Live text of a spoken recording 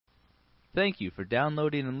Thank you for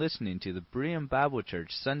downloading and listening to the Berean Bible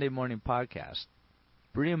Church Sunday Morning Podcast.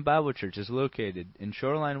 Berean Bible Church is located in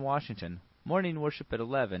Shoreline, Washington, morning worship at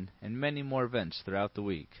 11, and many more events throughout the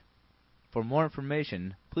week. For more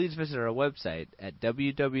information, please visit our website at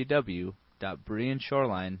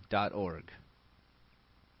www.bereanshoreline.org.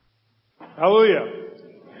 Hallelujah.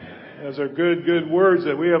 Those are good words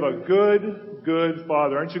that we have a good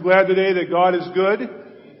Father. Aren't you glad today that God is good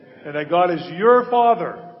and that God is your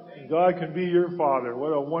Father? God can be your Father.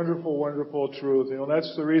 What a wonderful truth. You know,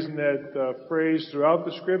 that's the reason that phrase throughout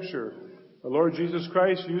the Scripture, the Lord Jesus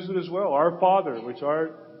Christ used it as well. Our Father, which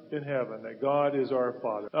art in heaven, that God is our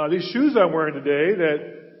Father. These shoes I'm wearing today,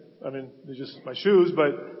 they're just my shoes,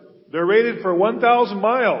 but they're rated for 1,000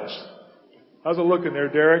 miles. How's it looking there,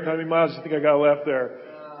 Derek? How many miles do you think I got left there?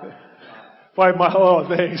 5 miles. Oh,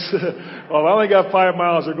 thanks. Well, I only got 5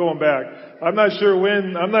 miles. They're going back. I'm not sure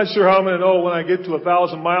how I'm going to know when I get to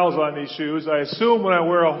 1,000 miles on these shoes. I assume when I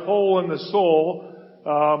wear a hole in the sole,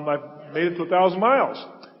 I've made it to 1,000 miles.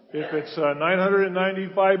 If it's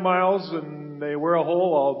 995 miles and they wear a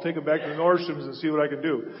hole, I'll take them back to the Nordstrom's and see what I can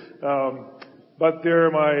do. But they're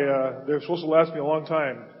supposed to last me a long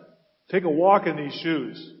time. Take a walk in these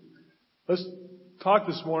shoes. Let's talk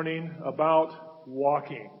this morning about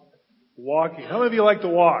walking. Walking. How many of you like to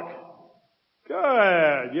walk?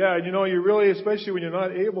 Good. Yeah, and you really, especially when you're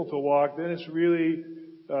not able to walk, then it's really,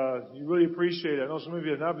 you really appreciate it. I know some of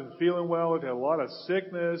you have not been feeling well. We've had a lot of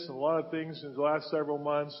sickness and a lot of things in the last several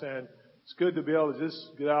months, and it's good to be able to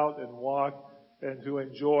just get out and walk and to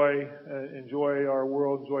enjoy our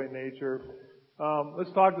world, enjoy nature.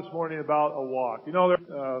 Let's talk this morning about a walk. There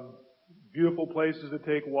are beautiful places to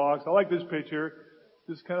take walks. I like this picture.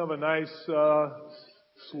 Just kind of a nice,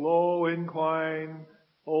 slow incline,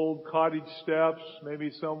 old cottage steps,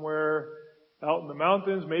 maybe somewhere out in the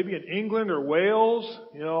mountains, maybe in England or Wales,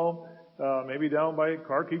 maybe down by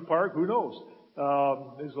Carkew Park, who knows.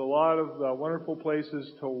 There's a lot of wonderful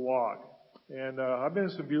places to walk. And I've been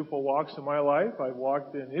in some beautiful walks in my life. I've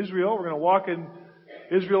walked in Israel. We're going to walk in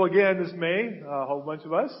Israel again this May, a whole bunch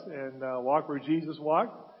of us, and walk where Jesus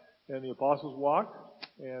walked and the apostles walked.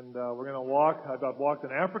 And we're going to walk. I've walked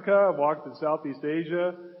in Africa. I've walked in Southeast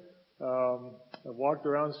Asia. I've walked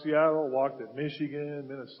around Seattle, walked in Michigan,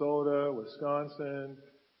 Minnesota, Wisconsin.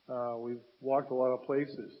 We've walked a lot of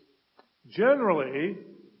places. Generally,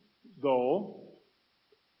 though,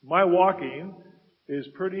 my walking is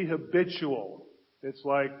pretty habitual. It's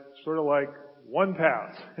sort of like one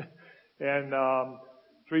path. And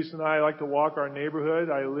Teresa and I like to walk our neighborhood.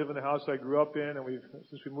 I live in the house I grew up in, and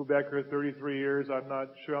since we moved back here 33 years, I'm not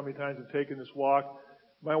sure how many times I've taken this walk.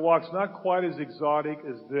 My walk's not quite as exotic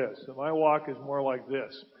as this. So my walk is more like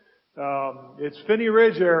this. It's Phinney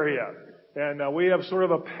Ridge area, and we have sort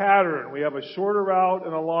of a pattern. We have a shorter route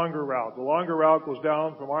and a longer route. The longer route goes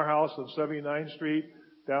down from our house on 79th Street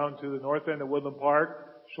down to the north end of Woodland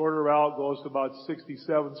Park. Shorter route goes to about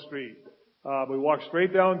 67th Street. We walk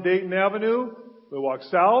straight down Dayton Avenue. We walk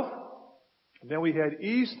south, and then we head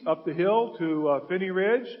east up the hill to Phinney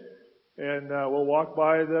Ridge. And we'll walk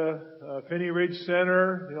by the Phinney Ridge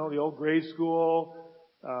Center, the old grade school.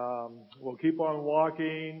 We'll keep on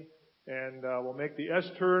walking, and we'll make the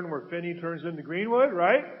S turn where Phinney turns into Greenwood,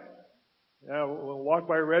 right? We'll walk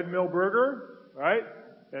by Red Mill Burger, right?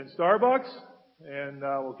 And Starbucks. And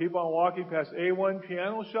we'll keep on walking past A1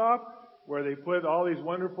 Piano Shop, where they put all these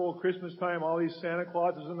wonderful Christmas time, all these Santa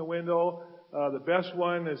Clauses in the window. The best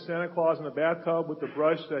one is Santa Claus in the bathtub with the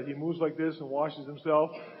brush that he moves like this and washes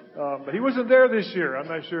himself. But he wasn't there this year. I'm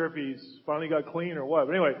not sure if he's finally got clean or what.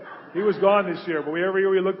 But anyway, he was gone this year. But every year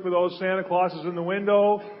we look for those Santa Clauses in the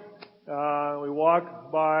window. We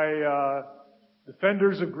walk by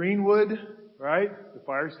Defenders of Greenwood, right? The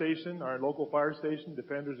fire station, our local fire station,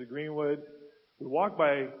 Defenders of Greenwood. We walk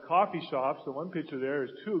by coffee shops. The one picture there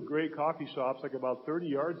is two great coffee shops, like about 30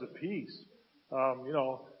 yards apiece.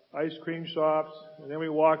 Ice cream shops. And then we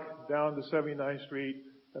walk down to 79th Street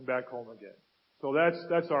and back home again. So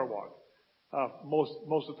that's our walk, most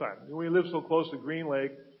of the time. We live so close to Green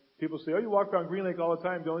Lake, people say, "Oh, you walk around Green Lake all the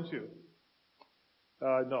time, don't you?"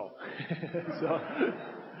 No.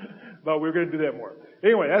 But we're going to do that more.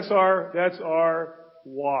 Anyway, that's our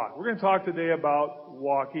walk. We're going to talk today about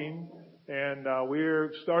walking, and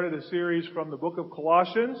we're started a series from the book of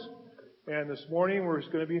Colossians. And this morning we're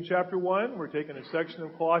going to be in chapter 1. We're taking a section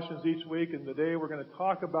of Colossians each week, and today we're going to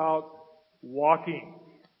talk about walking.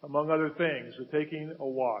 Among other things, we're taking a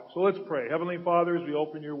walk. So let's pray. Heavenly Father, as we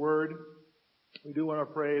open your word, we do want to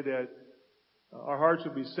pray that our hearts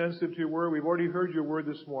would be sensitive to your word. We've already heard your word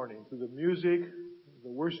this morning through the music, the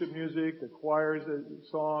worship music, the choirs, the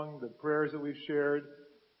song, the prayers that we've shared.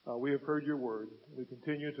 We have heard your word. We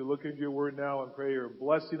continue to look into your word now and pray your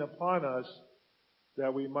blessing upon us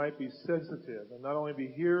that we might be sensitive and not only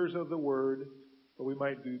be hearers of the word, but we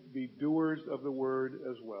might be doers of the word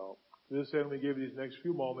as well. To this end, we give these next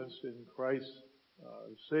few moments in Christ's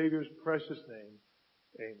Savior's precious name.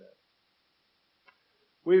 Amen.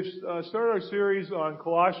 We've started our series on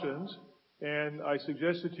Colossians, and I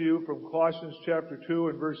suggested to you from Colossians chapter 2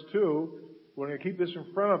 and verse 2, we're going to keep this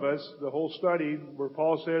in front of us, the whole study, where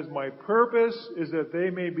Paul says, my purpose is that they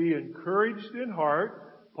may be encouraged in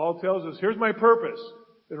heart. Paul tells us, here's my purpose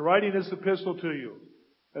in writing this epistle to you.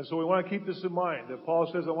 And so we want to keep this in mind, that Paul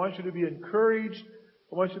says, I want you to be encouraged.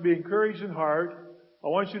 I want you to be encouraged in heart. I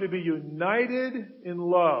want you to be united in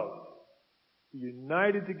love.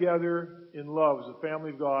 United together in love as a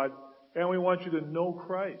family of God. And we want you to know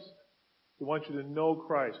Christ. We want you to know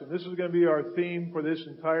Christ. And this is going to be our theme for this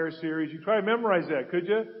entire series. You try to memorize that, could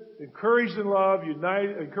you? Encouraged in love,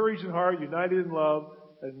 encouraged in heart, united in love,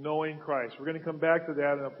 and knowing Christ. We're going to come back to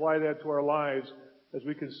that and apply that to our lives as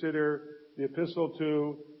we consider the epistle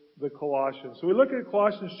to the Colossians. So we look at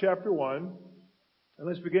Colossians chapter 1, and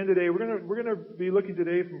let's begin today. We're going to be looking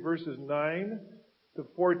today from verses 9 to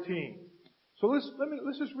 14. So let's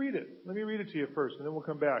just read it. Let me read it to you first, and then we'll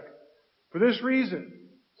come back. For this reason,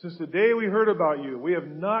 since the day we heard about you, we have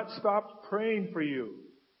not stopped praying for you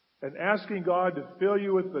and asking God to fill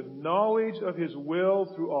you with the knowledge of His will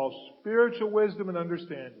through all spiritual wisdom and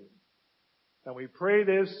understanding. And we pray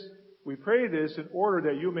this in order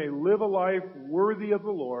that you may live a life worthy of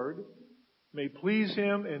the Lord, may please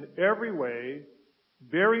Him in every way,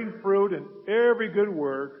 bearing fruit in every good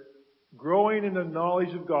work, growing in the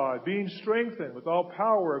knowledge of God, being strengthened with all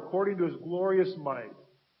power according to His glorious might,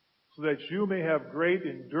 so that you may have great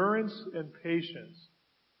endurance and patience,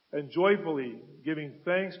 and joyfully giving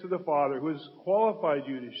thanks to the Father who has qualified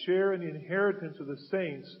you to share in the inheritance of the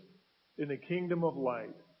saints in the kingdom of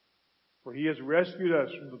light. For He has rescued us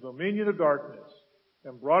from the dominion of darkness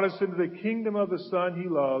and brought us into the kingdom of the Son He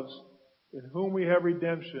loves, in whom we have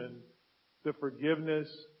redemption, the forgiveness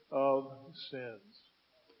of sins.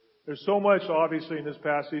 There's so much, obviously, in this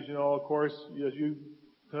passage. Of course, as you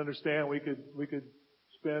can understand, we could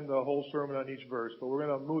spend the whole sermon on each verse, but we're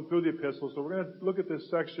going to move through the epistle. So we're going to look at this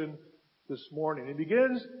section this morning.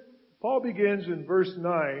 Paul begins in verse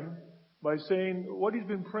 9 by saying what he's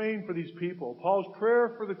been praying for these people. Paul's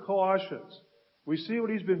prayer for the Colossians. We see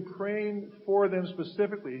what he's been praying for them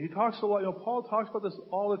specifically. He talks a lot, Paul talks about this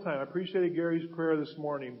all the time. I appreciated Gary's prayer this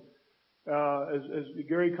morning. As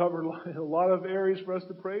Gary covered a lot of areas for us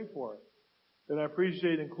to pray for. And I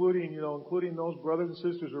appreciate including those brothers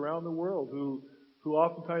and sisters around the world who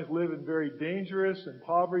oftentimes live in very dangerous and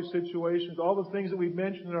impoverished situations. All the things that we've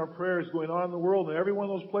mentioned in our prayers going on in the world, and every one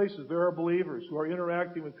of those places, there are believers who are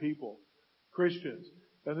interacting with people, Christians.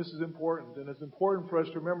 And this is important. And it's important for us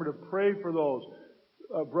to remember to pray for those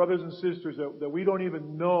brothers and sisters that we don't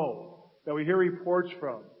even know, that we hear reports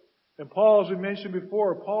from. And Paul, as we mentioned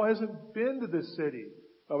before, Paul hasn't been to this city.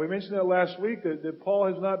 We mentioned that last week, that Paul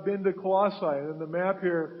has not been to Colossae. And in the map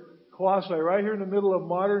here, Colossae, right here in the middle of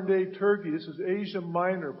modern-day Turkey. This is Asia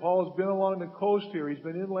Minor. Paul has been along the coast here. He's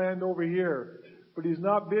been inland over here. But he's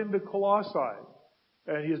not been to Colossae.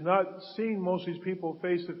 And he has not seen most of these people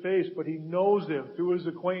face to face, but he knows them through his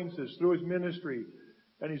acquaintances, through his ministry.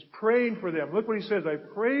 And he's praying for them. Look what he says, I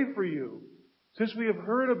pray for you. Since we have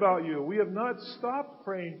heard about you, we have not stopped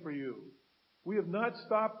praying for you. We have not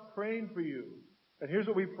stopped praying for you. And here's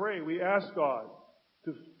what we pray. We ask God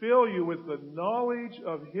to fill you with the knowledge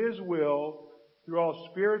of His will through all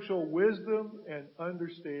spiritual wisdom and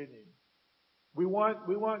understanding. We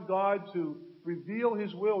want God to reveal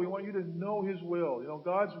His will. We want you to know His will.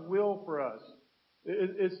 God's will for us.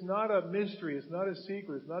 It's not a mystery. It's not a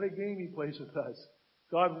secret. It's not a game He plays with us.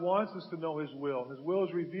 God wants us to know His will. His will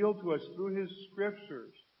is revealed to us through His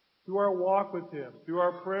Scriptures, through our walk with Him, through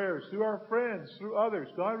our prayers, through our friends, through others.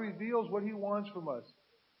 God reveals what He wants from us.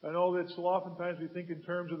 I know that so oftentimes we think in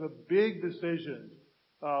terms of the big decisions.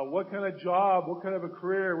 What kind of job? What kind of a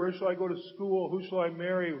career? Where shall I go to school? Who shall I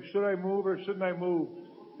marry? Should I move or shouldn't I move?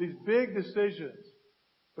 These big decisions.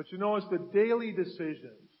 But it's the daily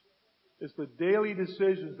decisions. It's the daily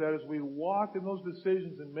decisions that as we walk in those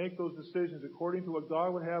decisions and make those decisions according to what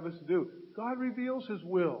God would have us to do, God reveals His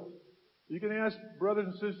will. You can ask brothers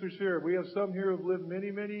and sisters here. We have some here who have lived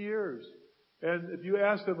many, many years. And if you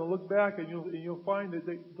ask them to look back, and you'll find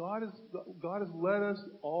that God has led us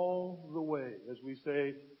all the way, as we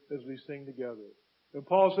sing together. And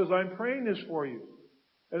Paul says, I'm praying this for you.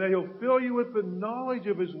 And that He'll fill you with the knowledge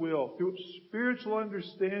of His will through spiritual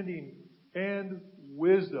understanding and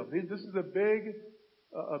wisdom. This is a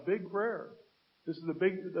big prayer. This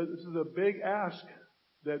is a big ask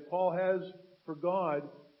that Paul has for God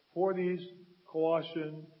for these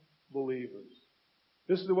Colossian believers.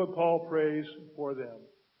 This is what Paul prays for them.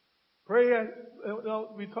 Pray. I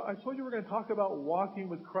told you we're going to talk about walking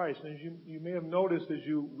with Christ, and as you may have noticed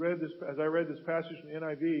as I read this passage from the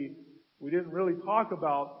NIV, we didn't really talk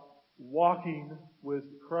about walking with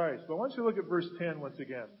Christ. But I want you to look at verse 10 once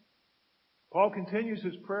again. Paul continues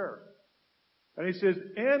his prayer. And he says,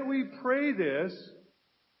 "And we pray this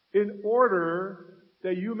in order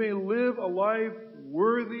that you may live a life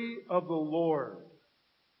worthy of the Lord,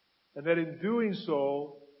 and that in doing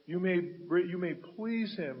so, you may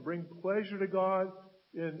please Him, bring pleasure to God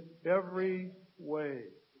in every way."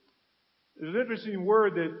 There's an interesting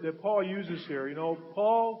word that Paul uses here. You know,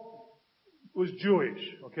 Paul was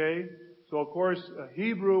Jewish, okay? So of course,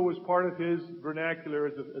 Hebrew was part of his vernacular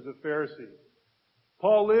as a Pharisee.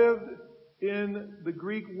 Paul lived in the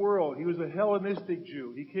Greek world. He was a Hellenistic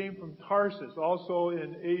Jew. He came from Tarsus, also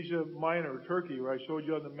in Asia Minor, Turkey, where I showed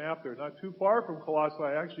you on the map there. Not too far from Colossae,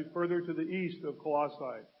 actually further to the east of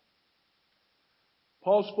Colossae.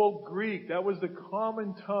 Paul spoke Greek. That was the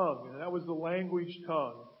common tongue, and that was the language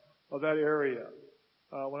tongue of that area.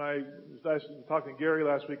 When I was talking to Gary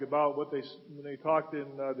last week about when they talked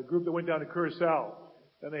in the group that went down to Curacao,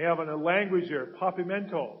 and they have a language there,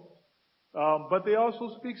 Papimento. But they also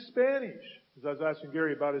speak Spanish. As I was asking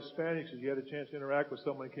Gary about his Spanish, because he had a chance to interact with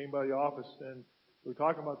someone who came by the office, and we were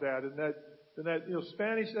talking about that. And that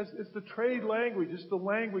Spanish, it's the trade language. It's the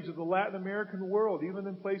language of the Latin American world, even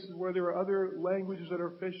in places where there are other languages that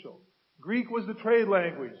are official. Greek was the trade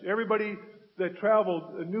language. Everybody that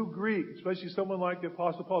traveled knew Greek, especially someone like the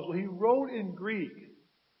Apostle Paul. So he wrote in Greek.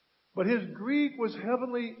 But his Greek was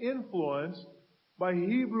heavily influenced by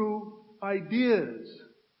Hebrew ideas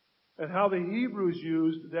and how the Hebrews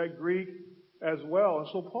used that Greek as well. And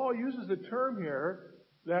so Paul uses the term here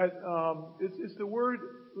that it's the word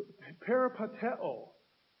peripateo.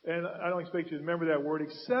 And I don't expect you to remember that word,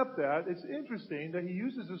 except that it's interesting that he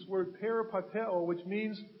uses this word peripateo, which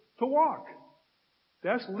means to walk.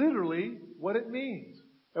 That's literally what it means.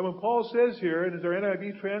 And when Paul says here, and as our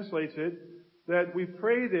NIV translates it, that we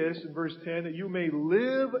pray this in verse 10, that you may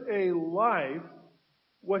live a life,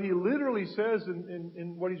 what he literally says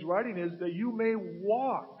in what he's writing is that you may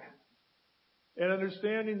walk. And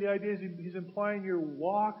understanding the idea is he's implying your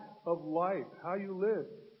walk of life, how you live,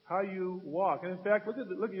 how you walk. And in fact,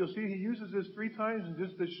 look, you'll see he uses this 3 times in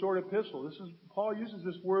just this short epistle. Paul uses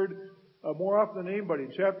this word more often than anybody.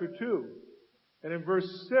 In chapter 2, and in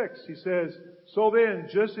verse 6, he says, "So then,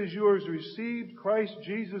 just as you have received Christ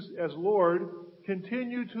Jesus as Lord,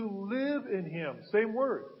 continue to live in Him." Same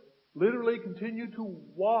word. Literally continue to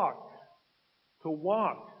walk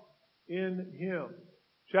in Him.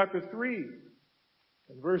 Chapter 3,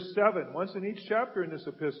 and verse 7, once in each chapter in this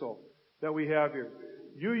epistle that we have here.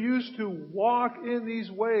 "You used to walk in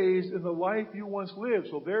these ways in the life you once lived."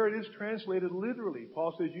 So there it is translated literally.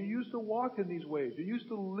 Paul says, you used to walk in these ways. You used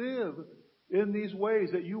to live in these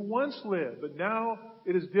ways that you once lived, but now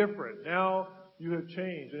it is different. Now you have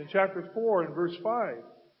changed. And in chapter 4 and verse 5,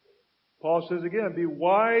 Paul says again, "Be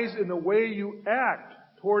wise in the way you act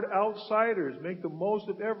toward outsiders. Make the most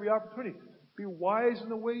of every opportunity." Be wise in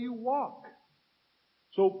the way you walk.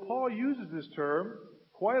 So Paul uses this term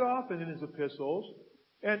quite often in his epistles.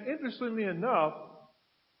 And interestingly enough,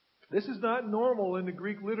 this is not normal in the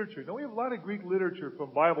Greek literature. Now we have a lot of Greek literature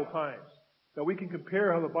from Bible times that we can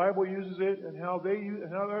compare how the Bible uses it and how they use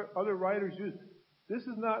and how other writers use it. This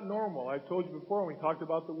is not normal. I've told you before when we talked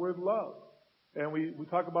about the word love. And we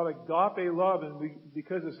talk about agape love, and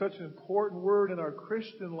because it's such an important word in our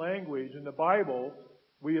Christian language in the Bible,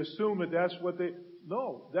 we assume that that's what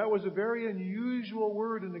no, that was a very unusual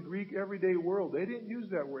word in the Greek everyday world. They didn't use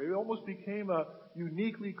that word. It almost became a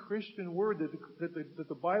uniquely Christian word that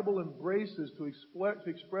the Bible embraces to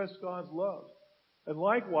express God's love. And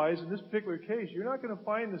likewise, in this particular case, you're not going to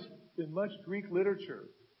find this in much Greek literature,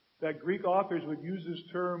 that Greek authors would use this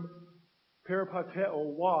term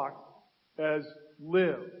peripateo, walk, as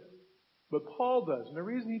live. But Paul does. And the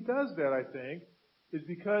reason he does that, I think, is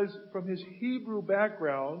because from his Hebrew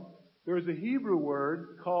background, there is a Hebrew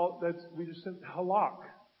word we just said halak.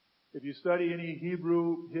 If you study any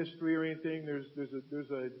Hebrew history or anything,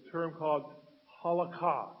 there's a term called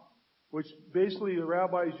halakha, which basically the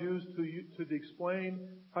rabbis use to explain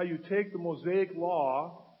how you take the Mosaic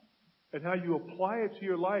law and how you apply it to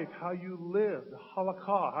your life, how you live, the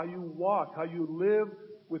halakha, how you walk, how you live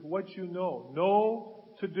with what you know.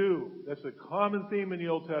 Know to do. That's a common theme in the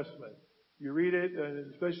Old Testament. You read it,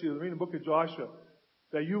 and especially reading the book of Joshua,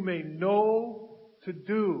 that you may know to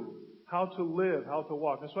do how to live, how to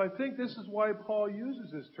walk. And so I think this is why Paul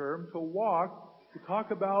uses this term, to walk, to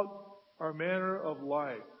talk about our manner of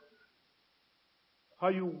life. How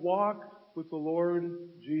you walk with the Lord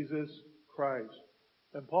Jesus Christ.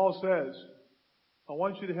 And Paul says, I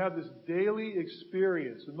want you to have this daily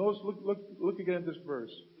experience. And look again at this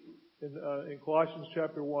verse in Colossians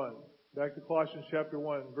chapter 1. Back to Colossians chapter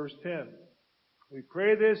 1, verse 10. We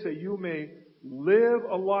pray this, that you may live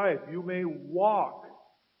a life, you may walk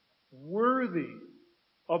worthy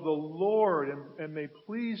of the Lord and may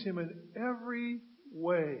please Him in every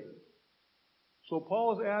way. So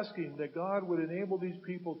Paul is asking that God would enable these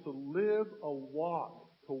people to live a walk,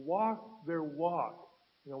 to walk their walk.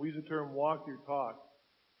 We use the term walk your talk.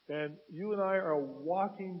 And you and I are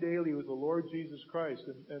walking daily with the Lord Jesus Christ.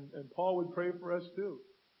 And Paul would pray for us too,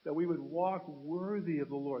 that we would walk worthy of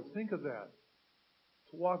the Lord. Think of that.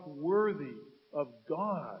 To walk worthy of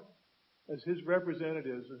God as His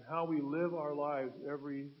representatives and how we live our lives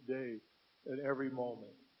every day and every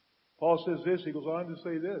moment. Paul says this, he goes on to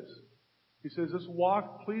say this. He says this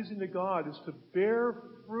walk pleasing to God is to bear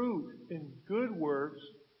fruit in good works,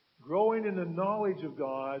 growing in the knowledge of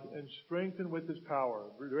God and strengthened with His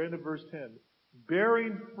power. We're into verse 10.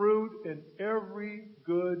 Bearing fruit in every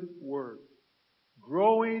good work,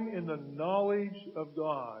 growing in the knowledge of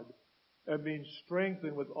God and being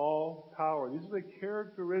strengthened with all power. These are the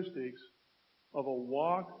characteristics of a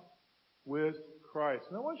walk with Christ.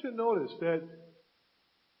 And I want you to notice that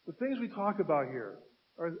the things we talk about here,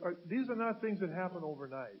 these are not things that happen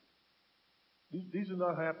overnight. These do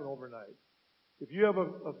not happen overnight. If you have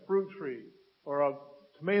a fruit tree or a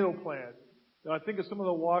tomato plant, I think of some of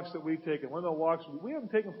the walks that we've taken. One of the walks, we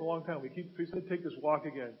haven't taken for a long time. We said take this walk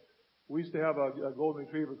again. We used to have a golden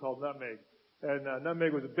retriever called Nutmeg. And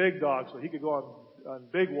Nutmeg was a big dog, so he could go on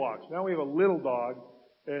big walks. Now we have a little dog,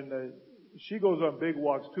 and she goes on big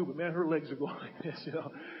walks too, but man, her legs are going like this,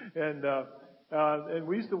 And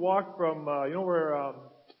we used to walk from, where,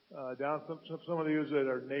 down some of these that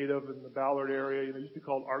are native in the Ballard area, it used to be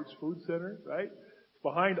called Arts Food Center, right?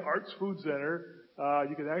 Behind Arts Food Center,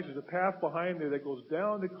 you can actually, there's a path behind there that goes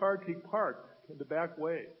down to Carkeek Park in the back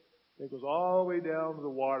way. It goes all the way down to the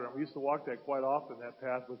water. And we used to walk that quite often, that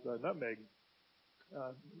path with Nutmeg.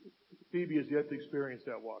 Phoebe has yet to experience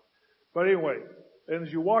that walk. But anyway, and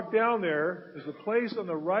as you walk down there, there's a place on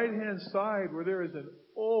the right-hand side where there is an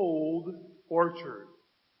old orchard.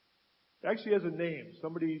 It actually has a name.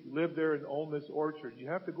 Somebody lived there and owned this orchard. You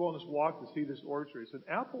have to go on this walk to see this orchard. It's an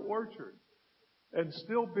apple orchard and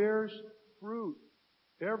still bears fruit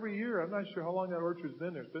every year. I'm not sure how long that orchard's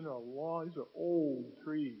been there. It's been there these are old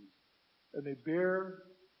trees. And they bear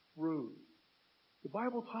fruit. The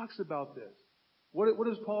Bible talks about this. What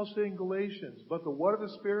does Paul say in Galatians? But the what of the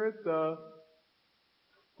Spirit? Come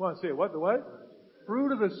on, say it. What? The what?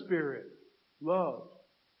 Fruit of the Spirit. Love,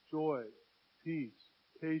 joy, peace,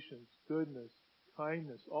 patience, goodness,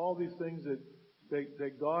 kindness. All these things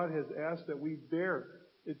that God has asked that we bear.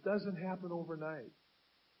 It doesn't happen overnight.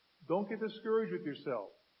 Don't get discouraged with yourself.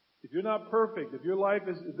 If you're not perfect, if your life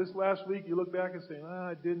is, this last week you look back and say,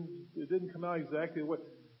 it didn't come out exactly what,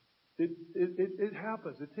 it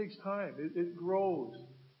happens. It takes time. It grows.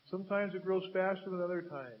 Sometimes it grows faster than other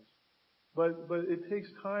times. But it takes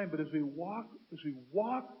time. But as we walk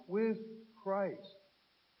with Christ,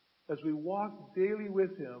 as we walk daily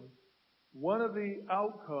with Him, one of the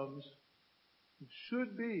outcomes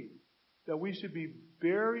should be that we should be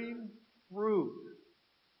bearing fruit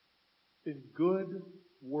in good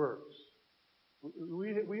works.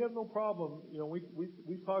 We have no problem.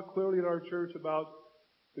 We talk clearly at our church about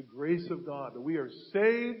the grace of God, that we are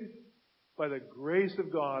saved by the grace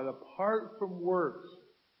of God apart from works.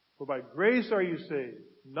 For by grace are you saved,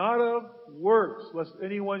 not of works, lest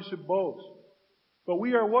anyone should boast. But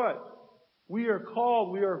we are what? We are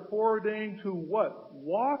called, we are foreordained to what?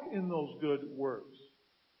 Walk in those good works.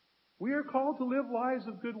 We are called to live lives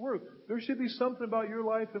of good work. There should be something about your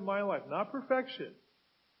life and my life, not perfection.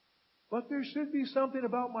 But there should be something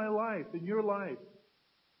about my life and your life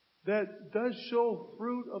that does show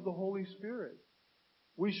fruit of the Holy Spirit.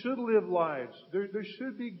 We should live lives. There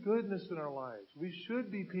should be goodness in our lives. We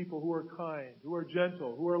should be people who are kind, who are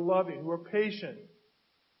gentle, who are loving, who are patient.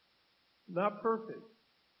 Not perfect.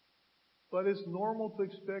 But it's normal to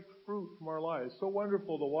expect fruit from our lives. It's so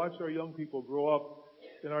wonderful to watch our young people grow up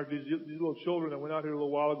in these little children that went out here a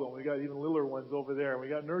little while ago. And we got even littler ones over there. And we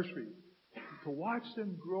got nurseries. To watch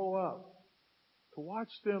them grow up. To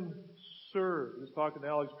watch them serve. I was talking to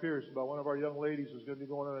Alex Pierce about one of our young ladies who's going to be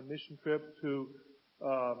going on a mission trip to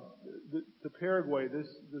Paraguay this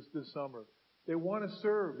summer. They want to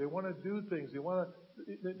serve. They want to do things.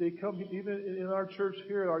 They come, even in our church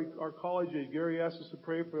here, our college age. Gary asked us to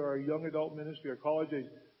pray for our young adult ministry, our college age.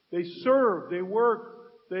 They serve. They work.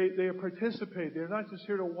 They participate. They're not just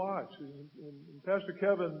here to watch. And Pastor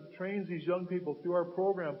Kevin trains these young people through our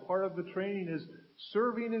program. Part of the training is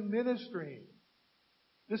serving and ministering.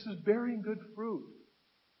 This is bearing good fruit.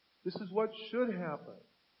 This is what should happen.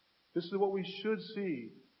 This is what we should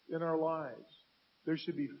see in our lives. There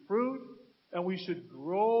should be fruit, and we should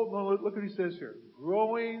grow. Look what he says here.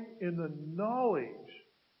 Growing in the knowledge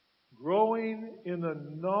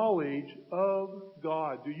of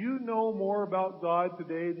God. Do you know more about God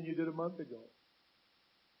today than you did a month ago?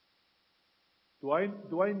 Do I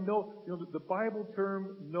know? The Bible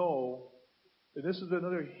term "know," and this is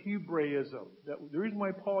another Hebraism. The reason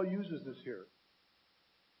why Paul uses this here.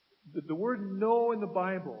 The word "know" in the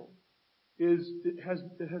Bible it has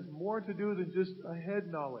more to do than just a head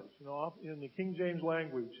knowledge. In the King James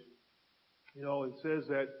language, it says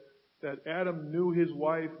that Adam knew his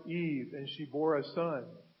wife Eve and she bore a son.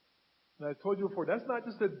 And I told you before, that's not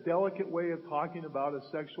just a delicate way of talking about a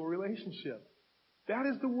sexual relationship. That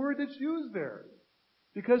is the word that's used there.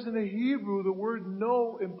 Because in the Hebrew, the word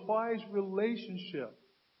know implies relationship.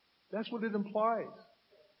 That's what it implies.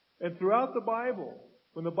 And throughout the Bible,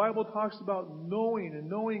 when the Bible talks about knowing and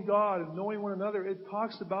knowing God and knowing one another, it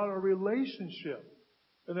talks about a relationship.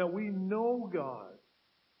 And that we know God.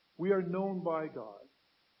 We are known by God.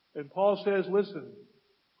 And Paul says, listen,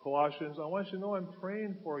 Colossians, I want you to know I'm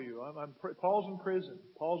praying for you. Paul's in prison.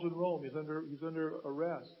 Paul's in Rome. He's under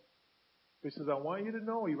arrest. He says, I want you to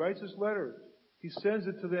know. He writes this letter. He sends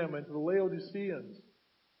it to them and to the Laodiceans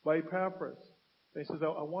by Epaphras. And he says,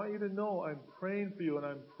 I want you to know I'm praying for you, and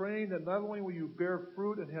I'm praying that not only will you bear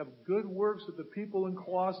fruit and have good works, that the people in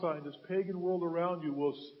Colossae and this pagan world around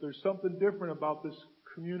you there's something different about this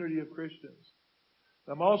community of Christians.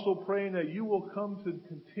 I'm also praying that you will come to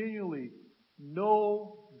continually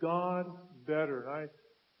know God better.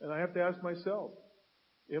 And I have to ask myself,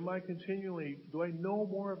 do I know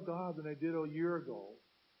more of God than I did a year ago?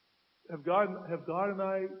 Have God and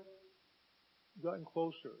I gotten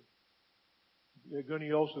closer?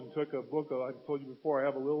 Gunny Olson took a book. I told you before, I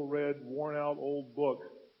have a little red, worn-out old book.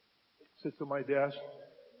 It sits on my desk,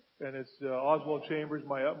 and it's Oswald Chambers,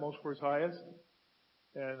 My Utmost for His Highest.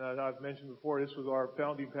 And I've mentioned before, this was our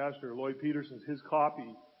founding pastor, Lloyd Peterson's, his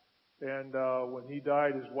copy. And when he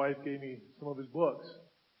died, his wife gave me some of his books.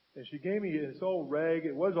 And she gave me, it's all rag.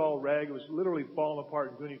 It was all rag. It was literally falling apart,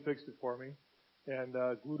 and Gunny fixed it for me and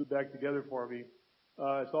glued it back together for me.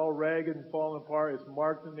 It's all ragged and falling apart. It's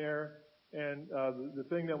marked in there. And the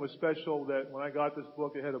thing that was special, that when I got this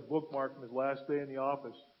book, it had a bookmark from his last day in the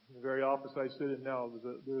office. In the very office I sit in now,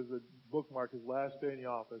 there was a bookmark, his last day in the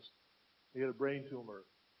office. He had a brain tumor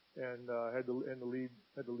and had to leave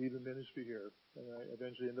the ministry here. And I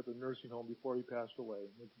eventually ended up in a nursing home before he passed away.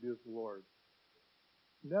 Went to be with the Lord.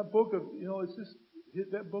 And that book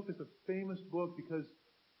that book is a famous book because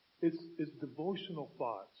it's devotional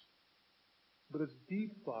thoughts, but it's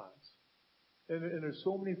deep thoughts. And there's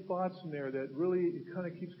so many thoughts in there that really it kind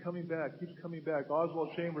of keeps coming back.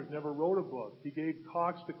 Oswald Chambers never wrote a book. He gave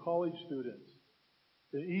talks to college students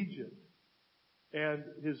in Egypt. And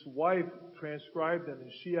his wife transcribed them,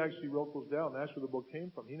 and she actually wrote those down. That's where the book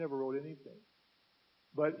came from. He never wrote anything.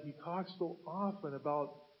 But he talks so often about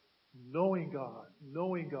knowing God,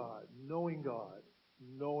 knowing God, knowing God,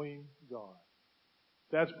 knowing God.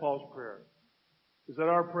 That's Paul's prayer. Is that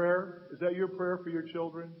our prayer? Is that your prayer for your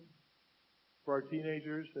children? For our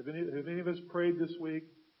teenagers? Have any of us prayed this week?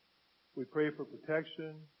 We pray for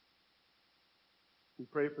protection. We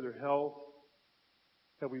pray for their health.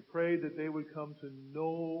 Have we prayed that they would come to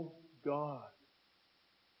know God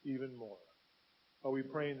even more? Are we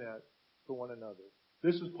praying that for one another?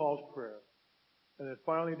 This is Paul's prayer. And then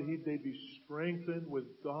finally, they'd be strengthened with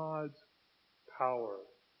God's power.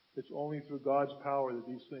 It's only through God's power that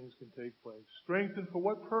these things can take place. Strengthened for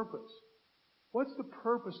what purpose? What's the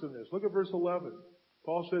purpose in this? Look at verse 11.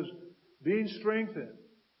 Paul says, being strengthened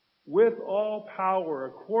with all power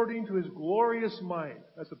according to His glorious might.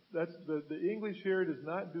 That's the English here does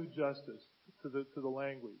not do justice to the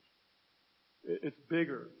language. It's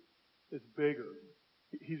bigger. It's bigger.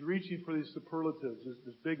 He's reaching for these superlatives,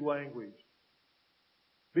 this big language.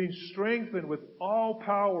 Being strengthened with all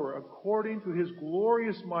power according to His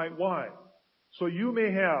glorious might. Why? So you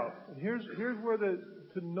may have. And here's where to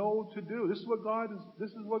know to do. This is what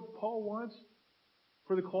Paul wants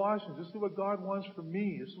for the Colossians. This is what God wants for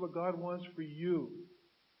me. This is what God wants for you.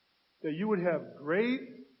 That you would have great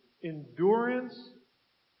endurance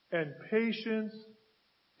and patience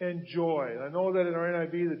and joy. And I know that in our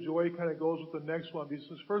NIV, the joy kind of goes with the next one. Because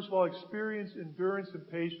first of all, experience, endurance, and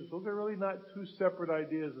patience. Those are really not two separate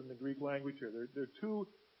ideas in the Greek language here. They're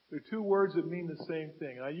two words that mean the same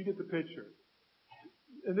thing. Now you get the picture.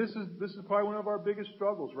 And this is probably one of our biggest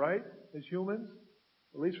struggles, right? As humans,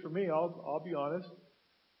 at least for me, I'll be honest.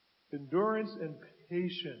 Endurance and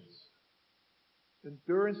patience.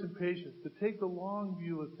 Endurance and patience. To take the long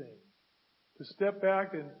view of things. To step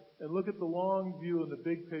back and look at the long view and the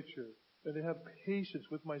big picture. And to have patience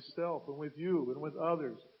with myself and with you and with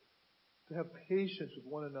others. To have patience with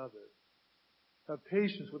one another. Have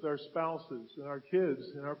patience with our spouses and our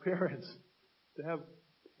kids and our parents. To have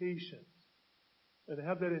patience. And to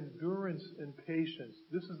have that endurance and patience.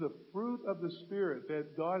 This is the fruit of the Spirit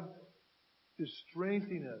that God is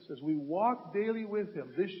strengthening us. As we walk daily with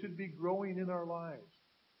Him, this should be growing in our lives.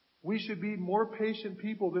 We should be more patient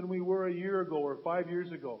people than we were a year ago or 5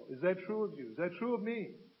 years ago. Is that true of you? Is that true of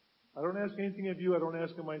me? I don't ask anything of you. I don't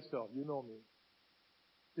ask of myself. You know me.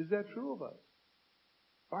 Is that true of us?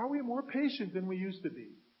 Are we more patient than we used to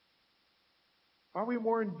be? Are we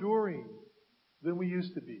more enduring than we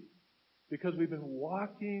used to be? Because we've been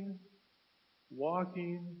walking.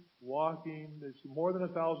 There's more than a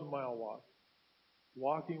 1,000-mile walk.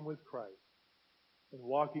 Walking with Christ. And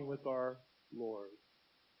walking with our Lord.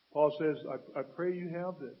 Paul says, I pray you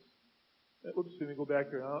have this. Oops, let me go back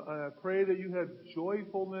there. I pray that you have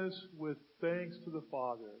joyfulness with thanks to the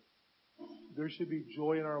Father. There should be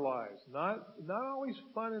joy in our lives. Not always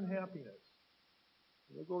fun and happiness.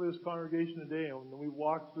 Look over this congregation today, and we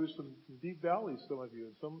walked through some deep valleys, some of you,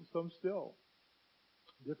 and some still.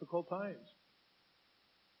 Difficult times.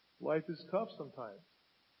 Life is tough sometimes.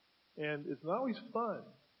 And it's not always fun.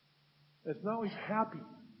 It's not always happy.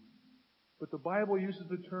 But the Bible uses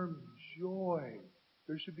the term joy.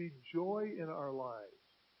 There should be joy in our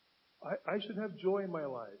lives. I should have joy in my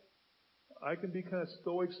life. I can be kind of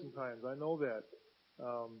stoic sometimes. I know that.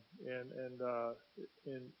 And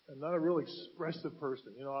I'm not a real expressive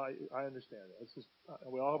person. You know, I understand that. It's just,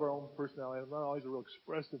 we all have our own personality. I'm not always a real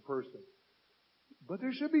expressive person. But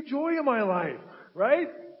there should be joy in my life, right?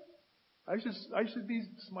 I should be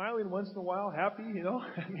smiling once in a while, happy, you know.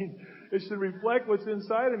 I mean, it should reflect what's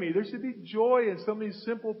inside of me. There should be joy in some of these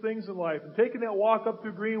simple things in life. And taking that walk up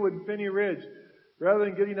through Greenwood and Finney Ridge, rather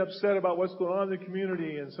than getting upset about what's going on in the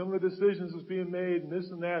community and some of the decisions that's being made and this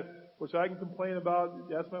and that, which I can complain about.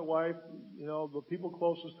 That's my wife. You know, the people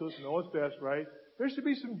closest to us know what's best, right? There should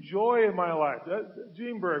be some joy in my life.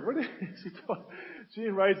 Jean Berg, what did she tell?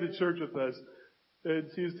 Jean rides at church with us.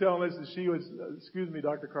 And she was telling us that she was, excuse me,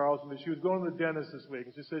 Dr. Carlson, that she was going to the dentist this week.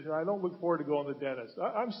 And she said, I don't look forward to going to the dentist.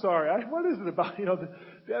 I'm sorry. What is it about, you know, the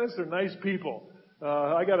dentists are nice people.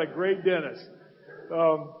 I got a great dentist.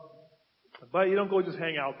 But you don't go just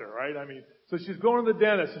hang out there, right? I mean, so she's going to the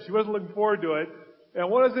dentist and she wasn't looking forward to it. And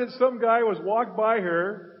what is it? Some guy walked by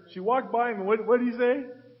her. She walked by him and what did he say?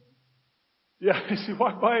 Yeah, she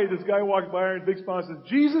walked by, this guy walked by her and big smile said,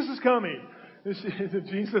 Jesus is coming. And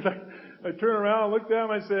Jean said, I turned around and looked at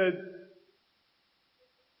him. I said,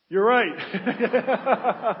 you're right.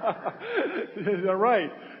 You're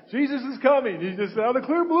right. Jesus is coming. He just out of the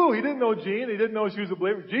clear blue. He didn't know Jean. He didn't know she was a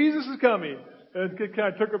believer. Jesus is coming. And it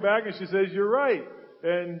kind of took her back and she says, you're right.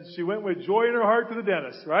 And she went with joy in her heart to the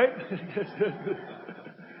dentist, right?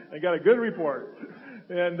 And got a good report.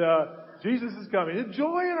 And, Jesus is coming. There's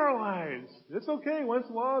joy in our lives. It's okay once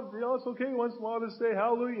in a while, you know, it's okay once in a while to say,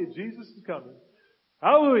 hallelujah, Jesus is coming.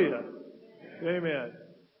 Hallelujah. Amen.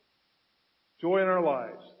 Joy in our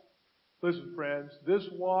lives. Listen, friends, this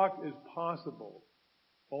walk is possible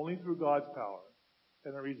only through God's power.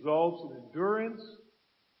 And it results in endurance,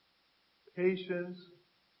 patience,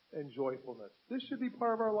 and joyfulness. This should be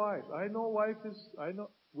part of our lives.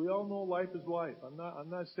 We all know life is life. I'm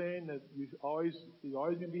not saying that you're always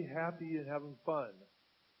going to be happy and having fun.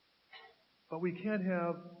 But we can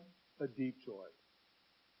have a deep joy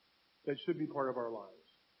that should be part of our lives.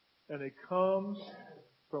 And it comes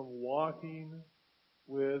from walking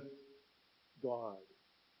with God.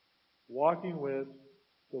 Walking with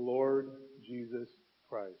the Lord Jesus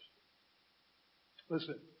Christ.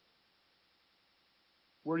 Listen.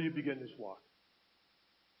 Where do you begin this walk?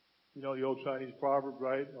 You know the old Chinese proverb,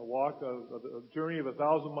 right? A journey of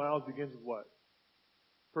 1,000 miles begins with what?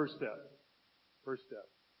 First step. First step.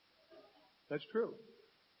 That's true.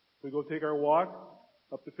 We go take our walk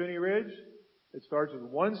up to Finney Ridge. It starts with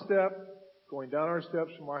one step, going down our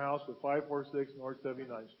steps from our house to 546 North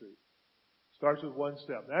 79th Street. Starts with one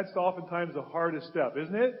step. That's oftentimes the hardest step,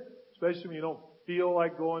 isn't it? Especially when you don't feel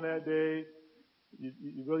like going that day.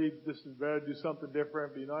 You really just better do something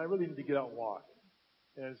different. But you know, I really need to get out and walk.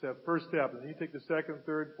 And it's that first step. And then you take the second,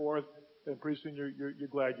 third, fourth, and pretty soon you're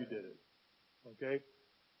glad you did it. Okay?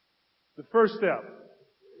 The first step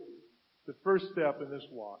in this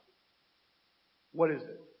walk, what is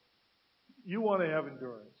it? You want to have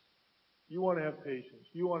endurance. You want to have patience.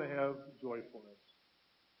 You want to have joyfulness.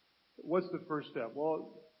 What's the first step?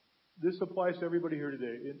 Well, this applies to everybody here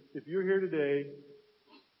today. If you're here today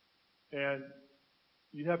and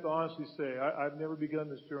you have to honestly say, I've never begun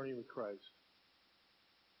this journey with Christ.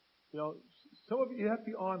 You know, some of you have to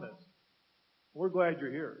be honest. We're glad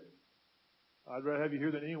you're here. I'd rather have you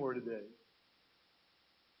here than anywhere today.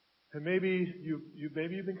 And maybe you've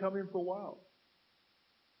been coming for a while.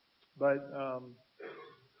 But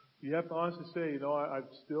you have to honestly say, I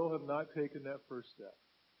still have not taken that first step.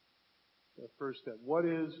 That first step. What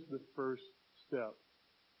is the first step?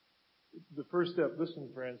 The first step, listen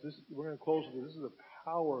friends, we're going to close with this. This is a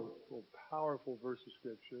powerful, powerful verse of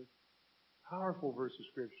Scripture. Powerful verse of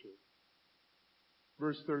Scripture.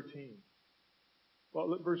 Verse 13.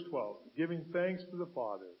 Well, verse 12. Giving thanks to the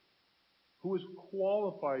Father, who has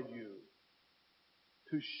qualified you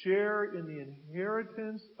to share in the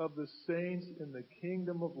inheritance of the saints in the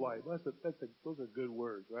kingdom of light. Those are good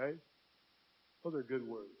words, right? Those are good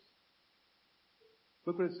words.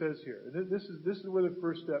 Look what it says here. This is where the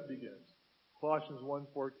first step begins. Colossians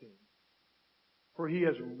 1:14. For he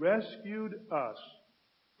has rescued us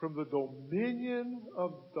from the dominion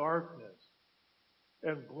of darkness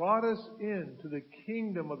and brought us into the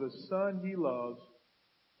kingdom of the Son he loves,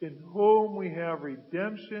 in whom we have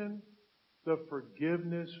redemption, the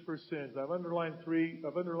forgiveness for sins. I've underlined three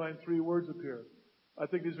words up here. I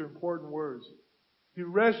think these are important words. He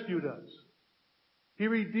rescued us. He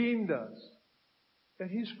redeemed us. And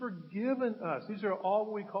He's forgiven us. These are all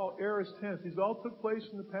what we call aorist tense. These all took place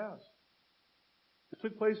in the past. It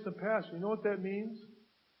took place in the past. You know what that means?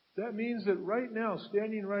 That means that right now,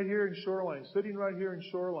 standing right here in Shoreline, sitting right here in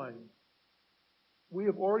Shoreline, we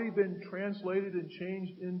have already been translated and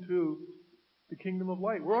changed into the kingdom of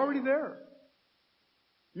light. We're already there.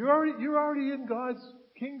 You're already in God's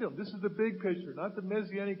kingdom. This is the big picture, not the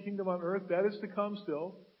Messianic kingdom on earth. That is to come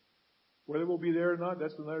still. Whether we'll be there or not,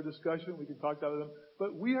 that's another discussion. We can talk about them.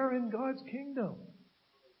 But we are in God's kingdom.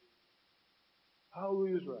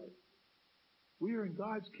 Hallelujah is right. We are in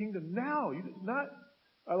God's kingdom now.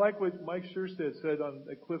 I like what Mike Scherstedt said on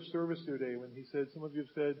a Cliff service the other day when he said, some of you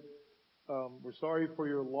have said, we're sorry for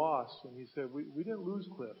your loss. And he said, we didn't lose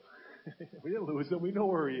Cliff. We didn't lose him. We know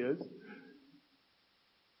where he is.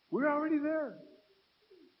 We're already there.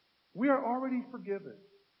 We are already forgiven.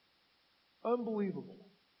 Unbelievable.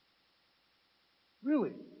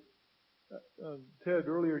 Really. Ted,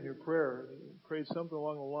 earlier in your prayer, prayed something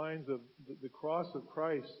along the lines of the cross of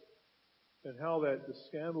Christ and how that the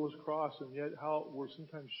scandalous cross, and yet how we're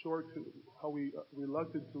sometimes short to, how we are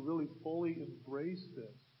reluctant to really fully embrace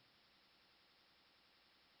this.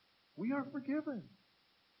 We are forgiven.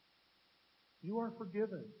 You are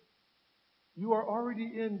forgiven. You are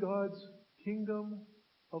already in God's kingdom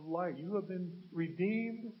of light. You have been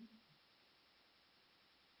redeemed.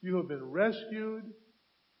 You have been rescued.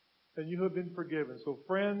 And you have been forgiven. So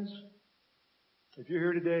friends, if you're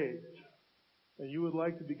here today and you would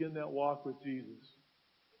like to begin that walk with Jesus,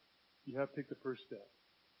 you have to take the first step.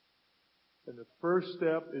 And the first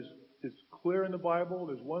step is clear in the Bible.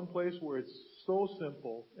 There's one place where it's so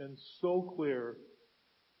simple and so clear,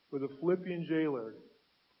 where the Philippian jailer,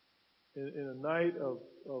 in a night of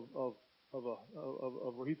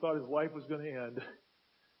where he thought his life was going to end,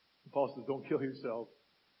 Paul says, "Don't kill yourself.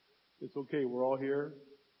 It's okay. We're all here."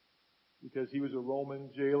 Because he was a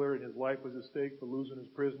Roman jailer and his life was at stake for losing his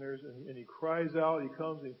prisoners. And he cries out, he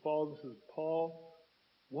comes and he falls and says, "Paul,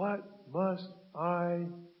 what must I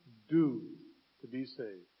do to be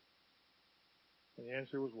saved?" And the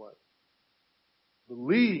answer was what?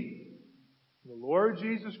 Believe in the Lord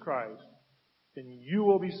Jesus Christ and you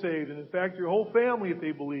will be saved. And in fact, your whole family, if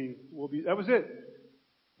they believe, will be. That was it.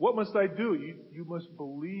 What must I do? You must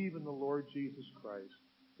believe in the Lord Jesus Christ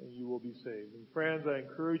and you will be saved. And friends, I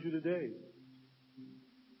encourage you today,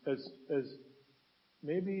 as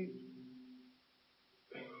maybe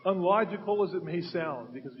unlogical as it may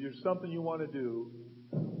sound, because there's something you want to do,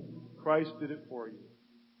 Christ did it for you.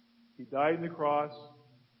 He died on the cross.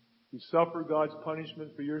 He suffered God's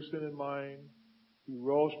punishment for your sin and mine. He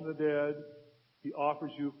rose from the dead. He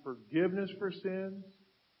offers you forgiveness for sins.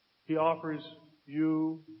 He offers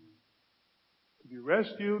you to be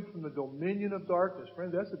rescued from the dominion of darkness.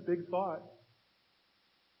 Friends, that's a big thought.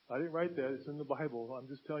 I didn't write that. It's in the Bible. I'm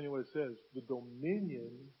just telling you what it says. The dominion,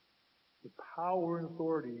 the power and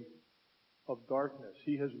authority of darkness.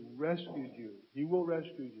 He has rescued you. He will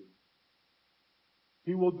rescue you.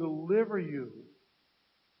 He will deliver you.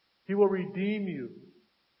 He will redeem you.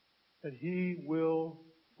 And He will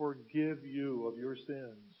forgive you of your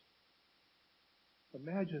sins.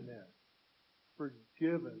 Imagine that.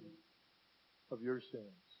 Forgiven of your sins.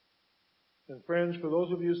 And friends, for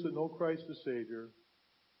those of you that know Christ as Savior,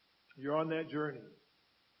 you're on that journey.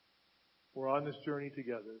 We're on this journey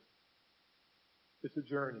together. It's a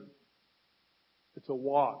journey. It's a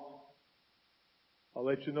walk. I'll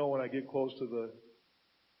let you know when I get close to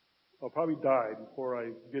I'll probably die before I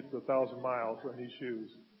get to 1,000 miles on these shoes.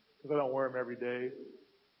 Because I don't wear them every day.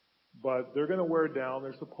 But they're going to wear down.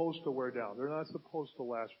 They're supposed to wear down. They're not supposed to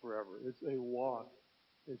last forever. It's a walk.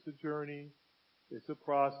 It's a journey. It's a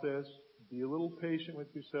process. Be a little patient with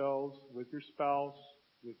yourselves, with your spouse,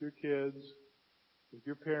 with your kids, with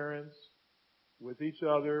your parents, with each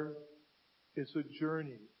other. It's a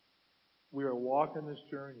journey. We are walking this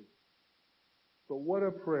journey. But what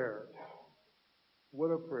a prayer. What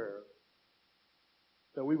a prayer.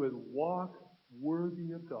 That we would walk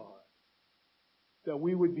worthy of God. That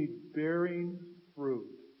we would be bearing fruit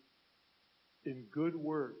in good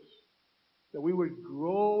works. That we would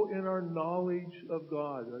grow in our knowledge of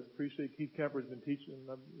God. I appreciate Keith Kemper's been teaching, in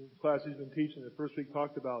the class he's been teaching. The first week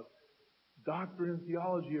talked about doctrine and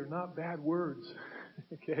theology are not bad words.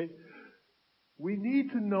 Okay? We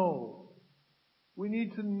need to know. We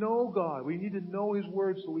need to know God. We need to know His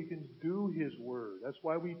Word so we can do His Word. That's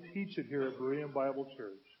why we teach it here at Berean Bible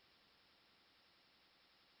Church.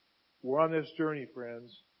 We're on this journey,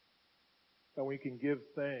 friends, and we can give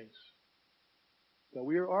thanks that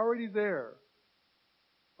we are already there,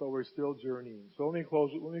 but we're still journeying. So let me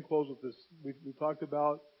close with this. We talked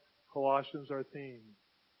about Colossians, our theme.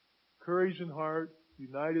 Courage in heart,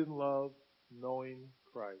 united in love, knowing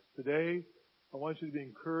Christ. Today, I want you to be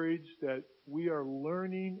encouraged that we are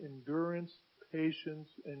learning endurance, patience,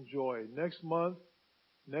 and joy. Next month,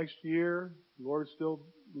 next year, the Lord still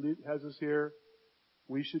has us here.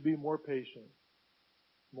 We should be more patient,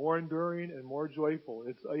 more enduring, and more joyful.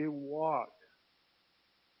 It's a walk.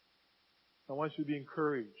 I want you to be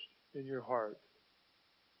encouraged in your heart.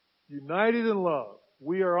 United in love.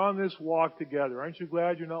 We are on this walk together. Aren't you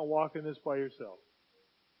glad you're not walking this by yourself?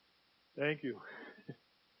 Thank you.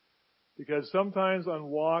 Because sometimes on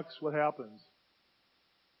walks, what happens?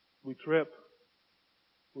 We trip.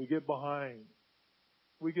 We get behind.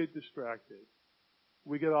 We get distracted.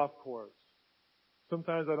 We get off course.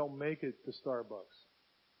 Sometimes I don't make it to Starbucks.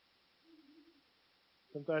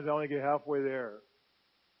 Sometimes I only get halfway there.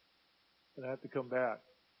 And I have to come back.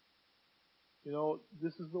 You know,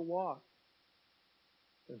 this is the walk.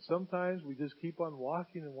 And sometimes we just keep on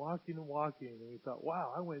walking and walking and walking. And we thought,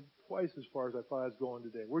 wow, I went twice as far as I thought I was going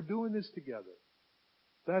today. We're doing this together.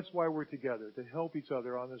 That's why we're together, to help each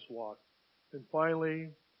other on this walk. And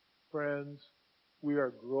finally, friends, we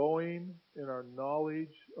are growing in our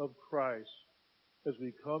knowledge of Christ as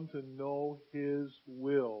we come to know His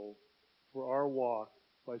will for our walk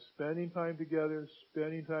by spending time together,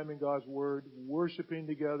 spending time in God's Word, worshiping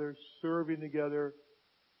together, serving together.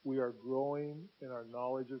 We are growing in our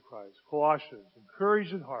knowledge of Christ. Colossians,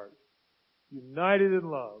 encouraged in heart, united in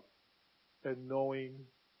love, and knowing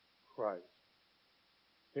Christ.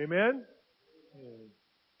 Amen?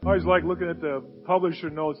 I always like looking at the publisher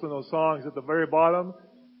notes on those songs at the very bottom.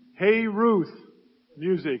 Hey Ruth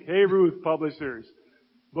Music. Hey Ruth Publishers.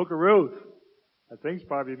 Book of Ruth. I think it's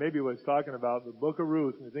probably maybe what it's talking about, the Book of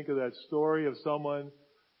Ruth. And you think of that story of someone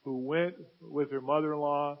who went with her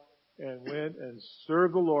mother-in-law and went and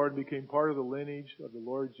served the Lord and became part of the lineage of the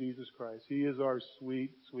Lord Jesus Christ. He is our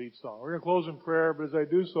sweet, sweet song. We're going to close in prayer, but as I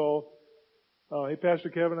do so, hey, Pastor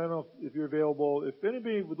Kevin, I don't know if you're available. If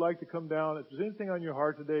anybody would like to come down, if there's anything on your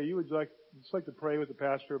heart today you would just like to pray with the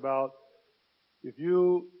pastor about, if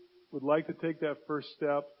you would like to take that first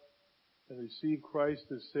step and receive Christ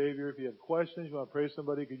as Savior, if you have questions, you want to pray with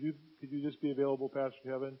somebody, could you just be available, Pastor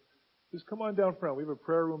Kevin? Just come on down front. We have a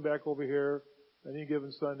prayer room back over here. Any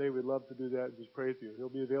given Sunday, we'd love to do that and just pray with you. He'll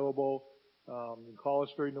be available. You can call us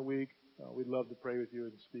during the week. We'd love to pray with you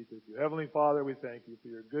and speak with you. Heavenly Father, we thank you for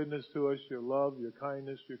your goodness to us, your love, your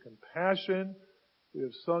kindness, your compassion. We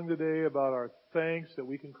have sung today about our thanks that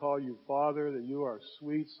we can call you Father, that you are a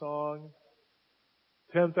sweet song.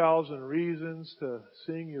 10,000 reasons to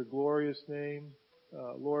sing your glorious name.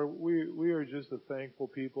 Lord, we are just a thankful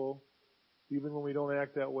people, even when we don't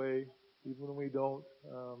act that way, even when we don't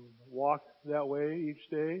walk that way each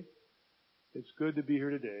day. It's good to be here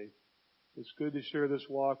today. It's good to share this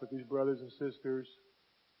walk with these brothers and sisters.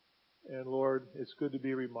 And Lord, it's good to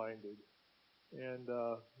be reminded. And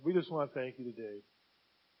we just want to thank you today.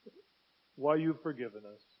 Why you've forgiven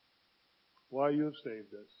us. Why you have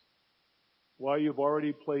saved us. why you've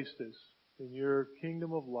already placed us in your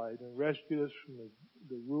kingdom of light and rescued us from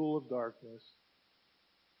the rule of darkness,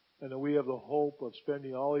 and that we have the hope of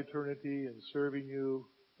spending all eternity in serving you.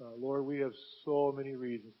 Lord, we have so many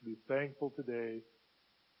reasons to be thankful today,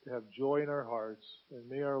 to have joy in our hearts, and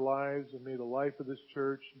may our lives and may the life of this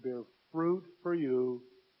church bear fruit for you,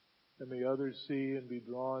 and may others see and be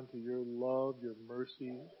drawn to your love, your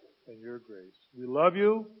mercy, and your grace. We love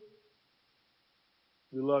you.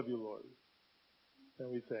 We love you, Lord. And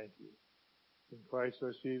we thank you. In Christ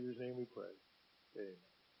our Savior's name we pray. Amen.